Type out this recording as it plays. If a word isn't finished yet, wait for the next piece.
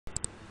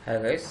Hi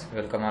guys,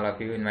 welcome all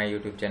of you in my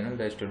YouTube channel,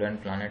 The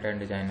Student Planet and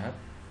Designer.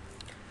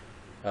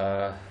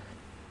 Uh,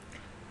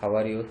 how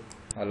are you,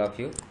 all of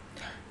you?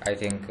 I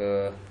think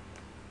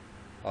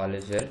all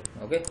is well.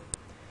 Okay,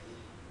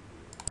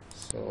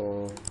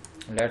 so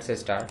let's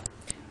start.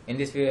 In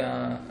this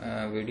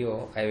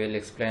video, I will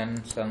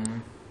explain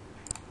some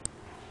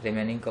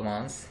remaining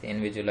commands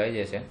in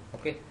visualization.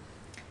 Okay.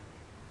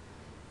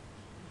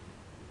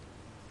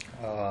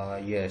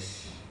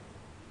 Yes.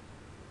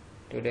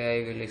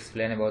 Today I will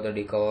explain about the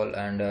decal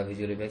and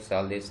visual effects,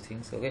 all these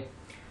things. Okay.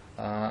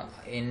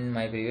 In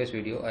my previous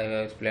video I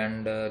have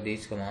explained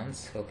these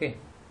commands. Okay,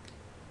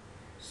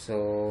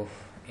 so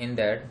in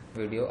that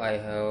video I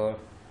have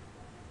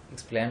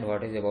explained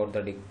what is about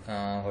the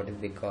what is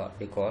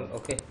decal.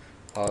 Okay,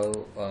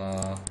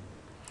 how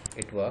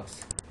it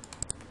works.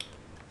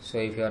 So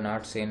if you are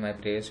not seen my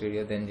previous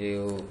video, then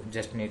you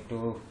just need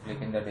to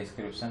click in the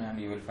description and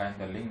you will find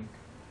the link.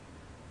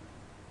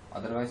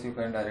 Otherwise you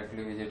can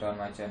directly visit on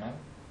my channel,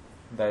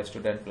 The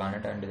Student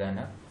Planet and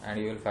Designer, and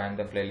you will find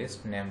the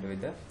playlist named with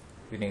the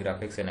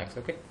Unigraphics NX.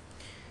 Okay,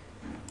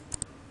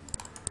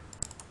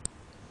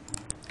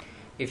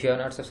 if you are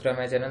not subscribed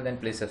my channel, then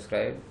please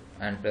subscribe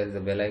and press the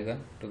bell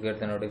icon to get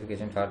the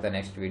notification for the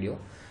next video,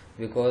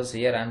 because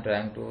here I am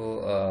trying to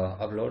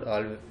upload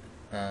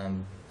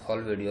all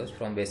videos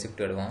from basic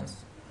to advanced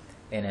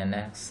in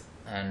NX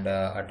and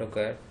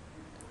AutoCAD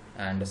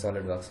and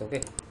SolidWorks.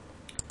 Okay,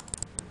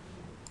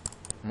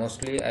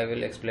 mostly I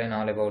will explain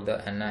all about the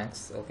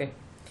NX. Okay,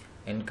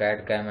 in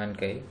CAD, CAM and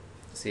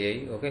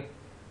CAE. Okay,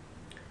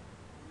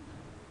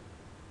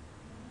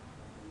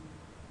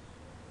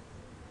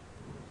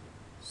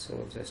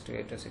 so just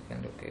wait a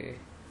second. Okay,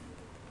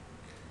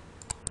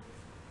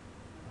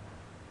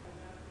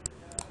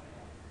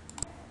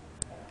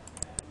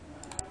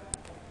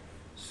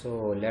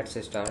 so let's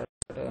start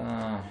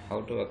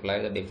how to apply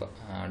the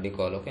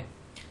decal. Okay,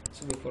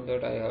 so before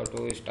that I have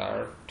to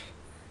start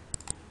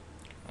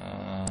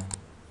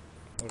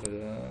go to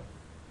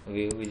the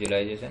view,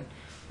 visualization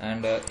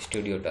and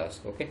studio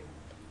task. Okay,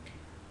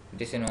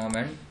 this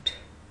environment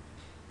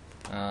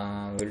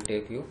will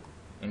take you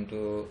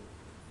into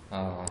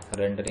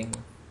rendering.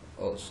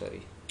 Oh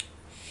sorry,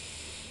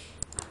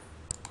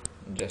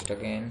 just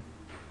again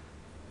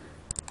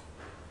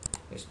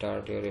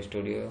start your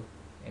studio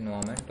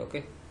environment.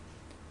 Okay,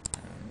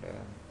 and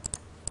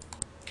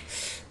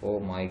oh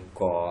my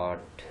god,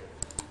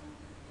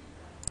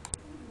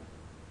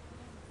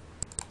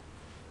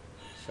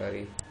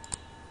 sorry.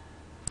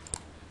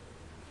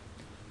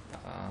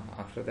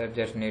 After that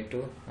just need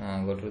to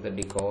go to the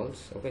decals.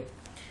 Okay,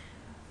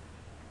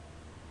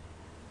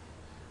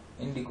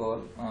 in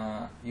decal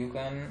you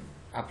can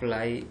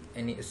apply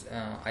any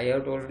I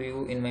have told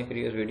you in my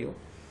previous video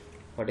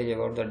what is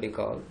about the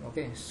decal.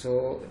 Okay,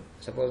 so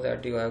suppose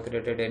that you have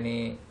created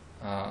any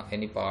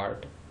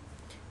part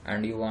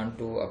and you want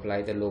to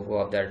apply the logo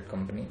of that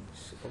company.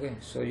 Okay,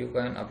 so you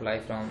can apply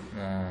from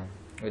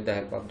with the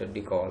help of the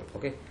decal.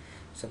 Okay,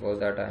 suppose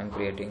that I am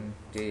creating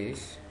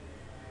this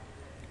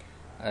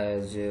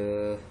as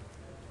you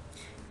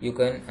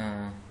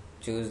can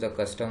choose the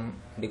custom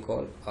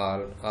decal,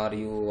 or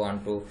you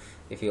want to,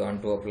 if you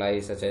want to apply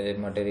such a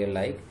material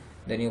like,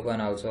 then you can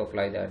also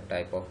apply that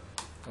type of.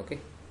 Okay,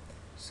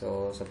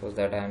 so suppose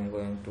that I am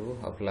going to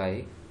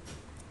apply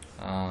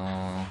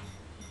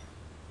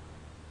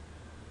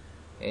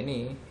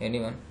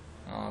anyone,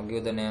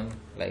 give the name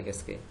like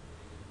SK.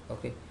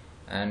 Okay,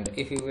 and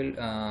if you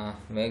will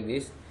make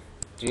this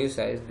true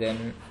size,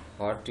 then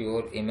what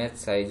your image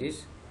size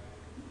is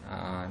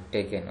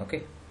taken.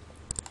 Okay,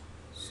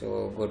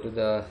 so go to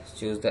the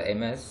choose the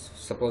image.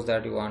 Suppose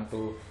that you want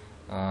to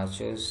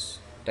choose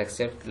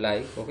texture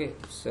like. Okay,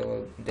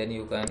 so then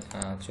you can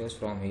choose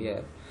from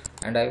here,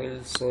 and I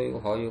will show you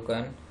how you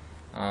can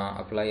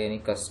apply any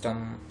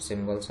custom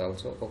symbols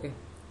also. Okay,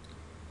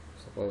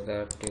 suppose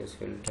that use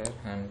filter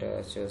and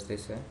choose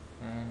this one,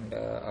 and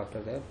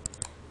after that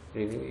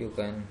preview, you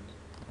can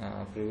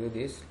preview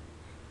this,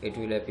 it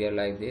will appear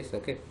like this.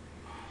 Okay,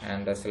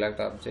 and select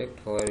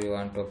object where you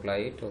want to apply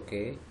it.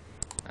 Okay,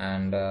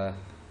 and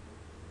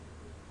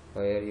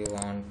where you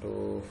want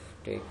to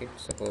take it,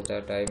 suppose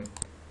that I'm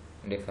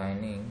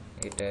defining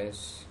it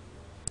as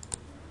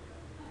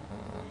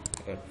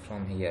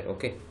from here.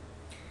 Okay,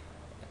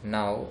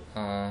 now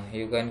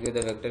you can give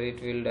the vector,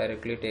 it will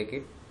directly take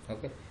it.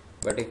 Okay,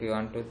 but if you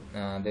want to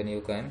then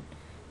you can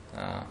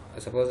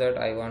suppose that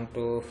I want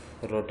to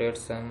rotate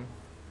some,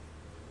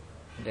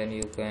 then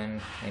you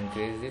can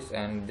increase this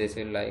and this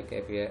will like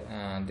appear,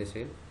 this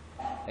will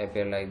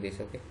appear like this.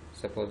 Okay,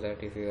 suppose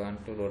that if you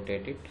want to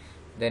rotate it,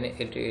 then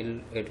it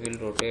will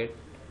rotate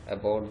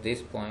about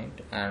this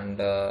point and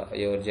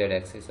your z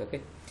axis.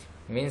 Okay,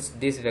 means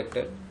this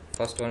vector,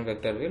 first one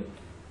vector will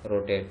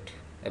rotate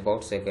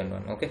about second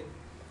one. Okay,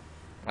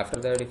 after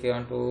that if you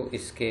want to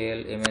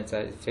scale image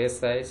size, face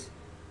size,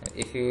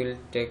 if you will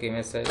take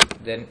image size,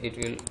 then it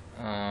will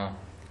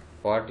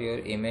what your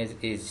image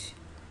is,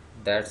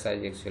 that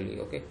size actually.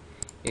 Okay,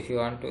 if you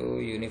want to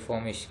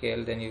uniform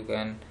scale, then you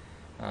can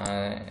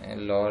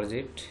enlarge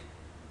it.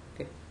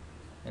 Okay,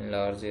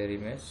 enlarge your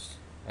image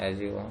as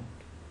you want.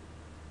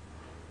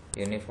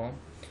 Uniform,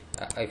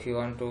 if you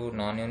want to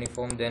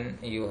non-uniform, then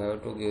you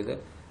have to give the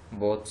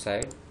both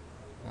side.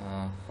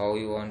 How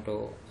you want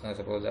to,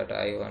 suppose that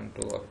I want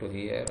to up to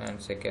here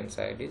and second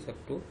side is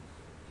up to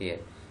here,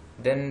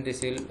 then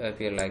this will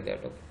appear like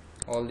that. Okay,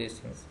 all these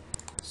things.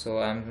 So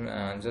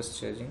I'm just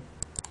choosing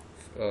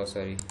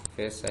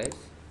face size,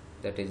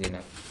 that is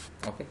enough.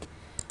 Okay,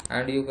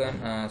 and you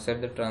can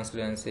set the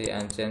transparency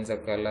and change the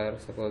color.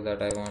 Suppose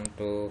that I want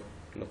to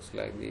looks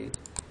like this.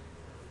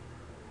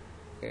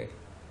 Okay,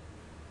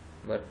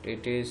 but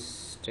it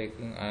is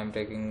taking, I am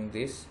taking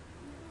this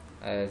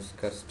as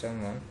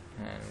custom one,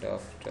 and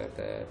after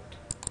that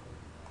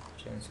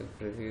change the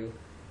preview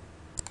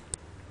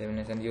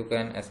lamination. You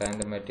can assign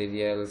the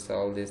materials,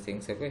 all these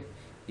things. Okay,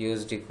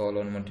 use decal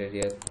on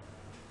material.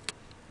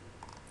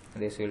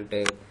 This will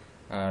take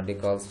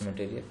decals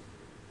material,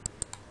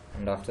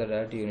 and after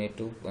that you need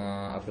to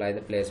apply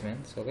the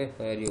placements. Okay,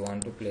 where you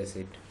want to place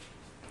it.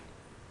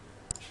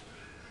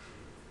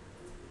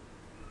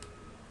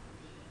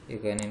 You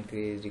can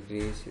increase,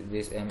 decrease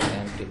this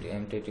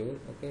amplitude.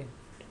 Okay,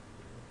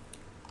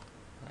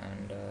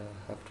 and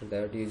after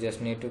that you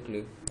just need to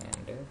click,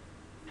 and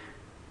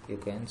you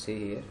can see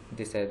here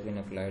this has been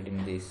applied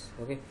in this.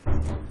 Okay,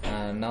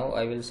 now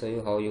I will show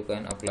you how you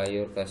can apply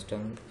your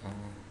custom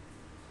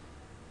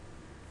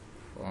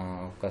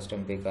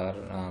pick or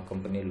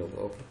company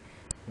logo. Okay,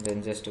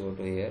 then just go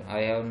to here. I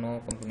have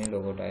no company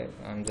logo type.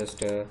 I'm just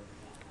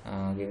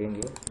giving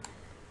you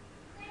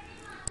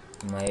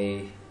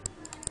my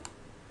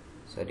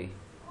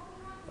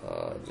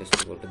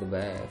just go to the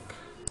back,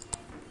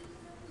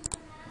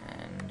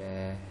 and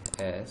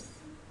as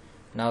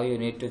now you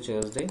need to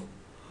choose the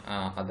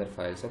other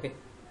files. Okay,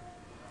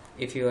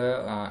 if you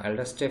have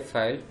elder step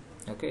file,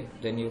 okay,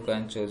 then you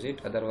can choose it.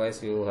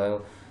 Otherwise you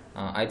have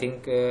I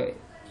think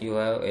you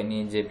have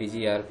any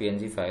jpg or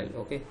png file.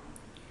 Okay,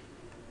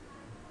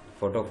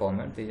 photo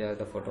format, these are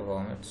the photo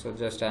formats. So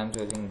just I am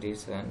choosing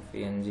this one,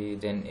 png,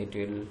 then it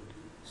will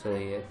show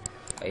here.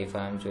 If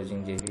I am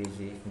choosing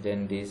jpg,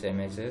 then these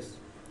images.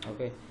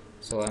 Okay,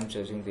 so I am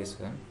choosing this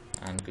one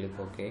and click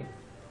ok.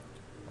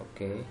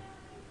 Okay,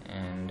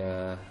 and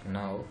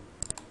now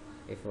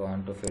if you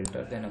want to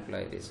filter, then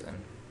apply this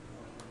one,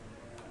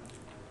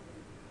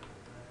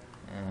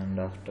 and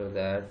after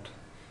that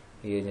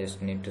you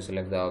just need to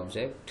select the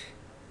object.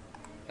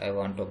 I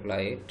want to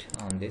apply it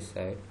on this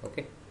side.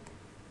 Okay,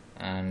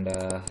 and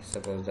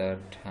suppose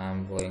that I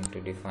am going to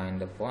define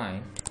the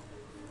point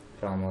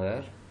from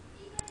where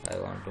I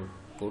want to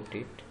put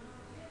it,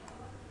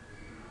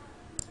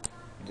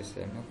 this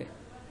one. Okay,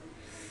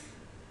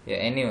 yeah,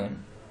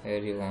 anyone where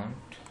you want,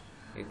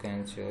 you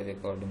can choose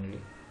accordingly.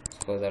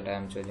 Suppose that I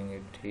am choosing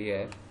it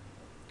here,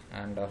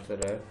 and after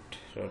that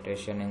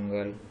rotation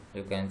angle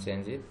you can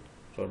change it,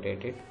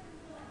 rotate it,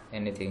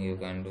 anything you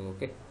can do.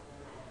 Okay,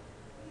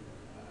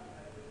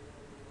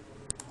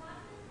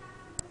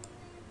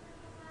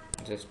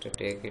 just to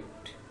take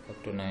it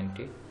up to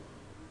 90.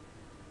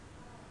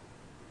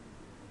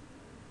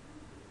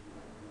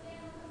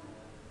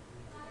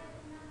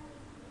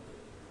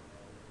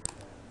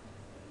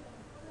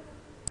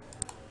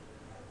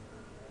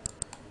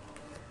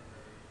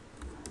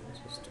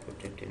 Just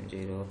put it in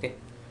 0. Okay,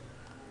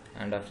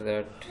 and after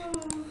that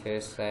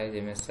face size,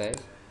 image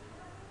size,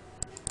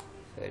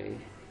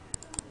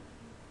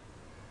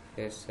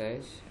 face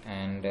size,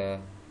 and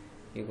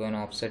you can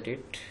offset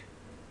it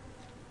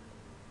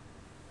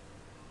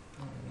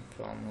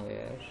from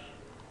where,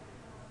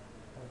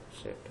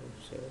 offset,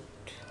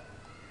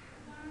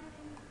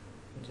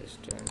 just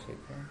 1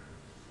 second.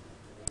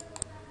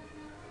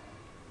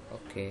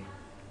 Okay,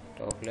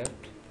 top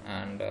left,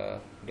 and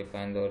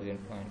define the origin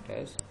point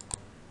as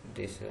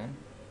this one.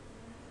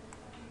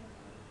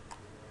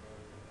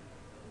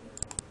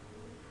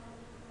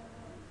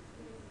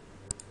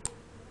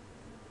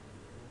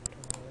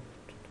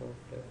 Top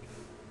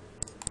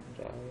left,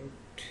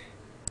 right,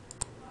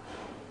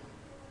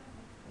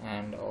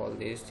 and all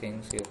these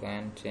things you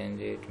can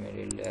change it,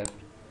 middle left.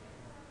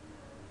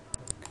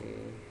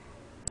 Okay,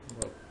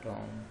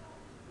 bottom,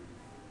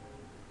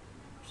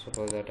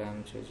 suppose that I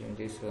am choosing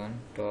this one,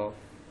 top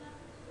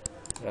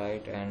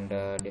right, and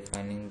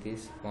defining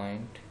this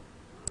point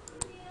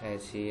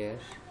as here.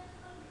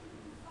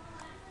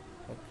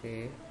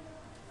 Okay,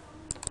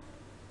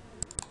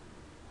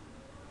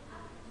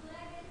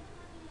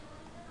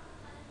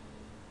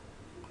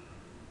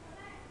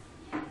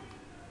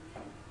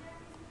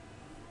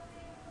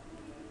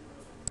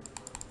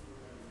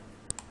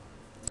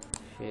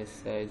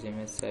 face size,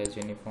 image size,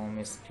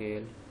 uniform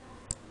scale,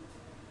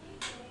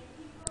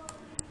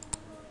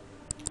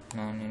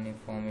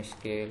 non-uniform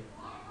scale,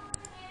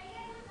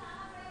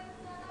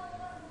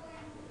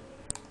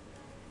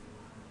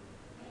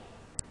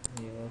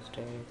 reverse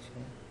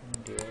direction,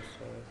 reverse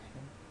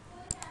direction.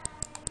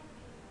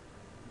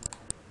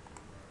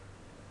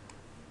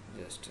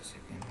 Just a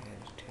second, here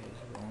it has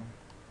gone.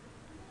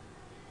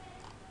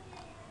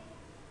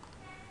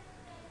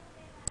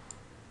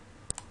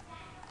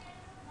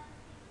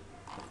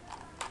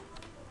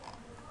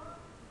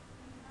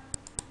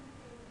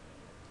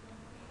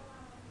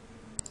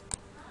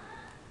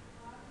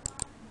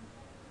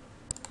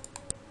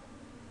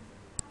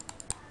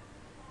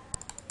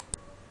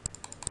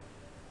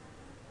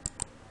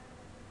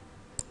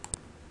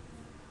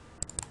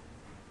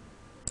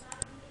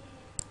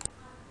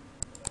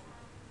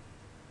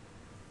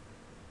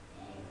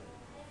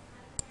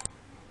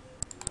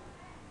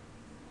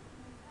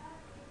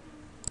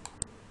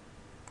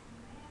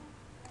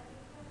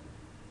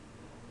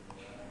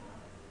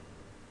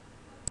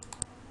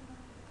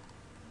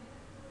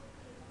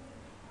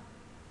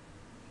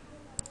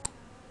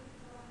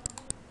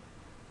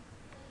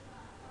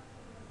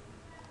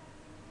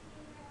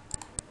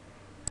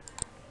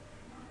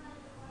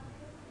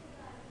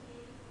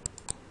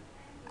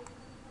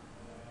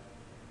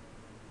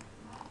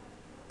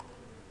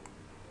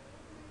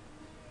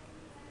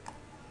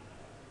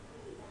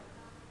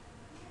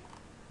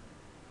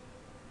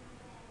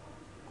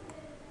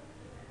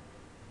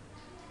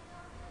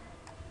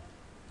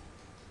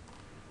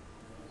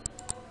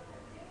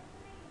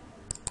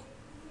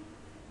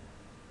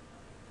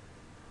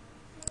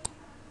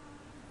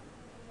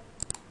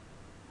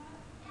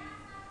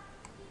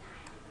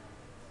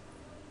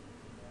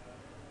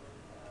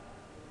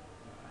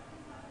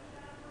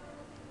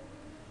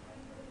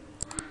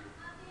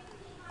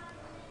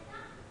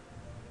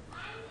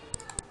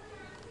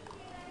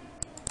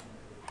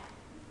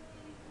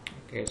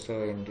 Okay, so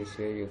in this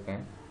way you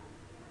can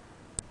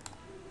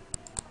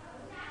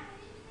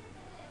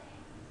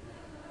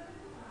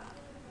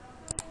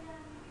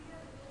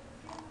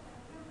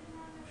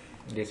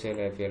this will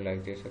appear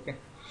like this. Okay,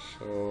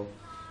 so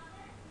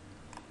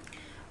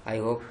I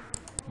hope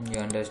you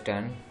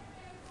understand.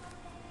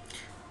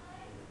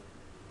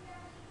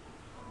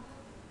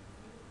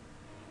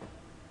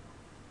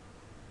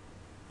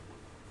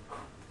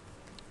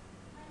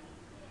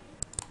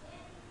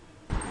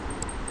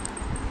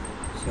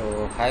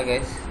 So hi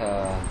guys,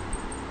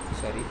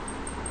 sorry,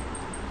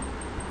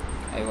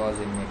 I was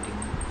in meeting.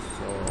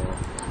 So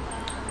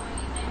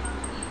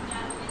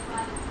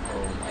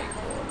oh my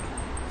god.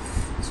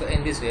 So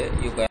in this way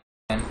you can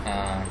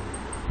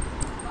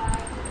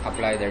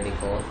apply the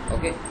decor.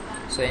 Okay,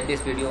 so in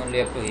this video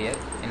only up to here.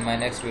 In my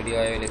next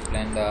video I will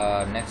explain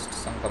the next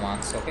some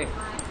commands, okay,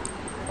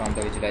 from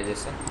the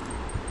visualization.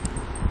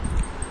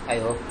 I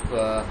hope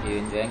you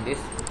enjoying this.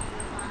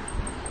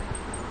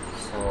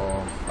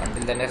 So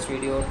until the next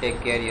video,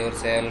 take care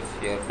yourself,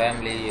 your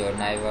family, your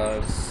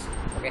neighbors,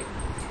 okay,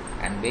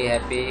 and be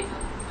happy,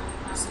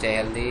 stay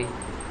healthy.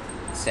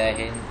 Jai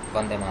Hind,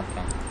 Vande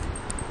Mataram.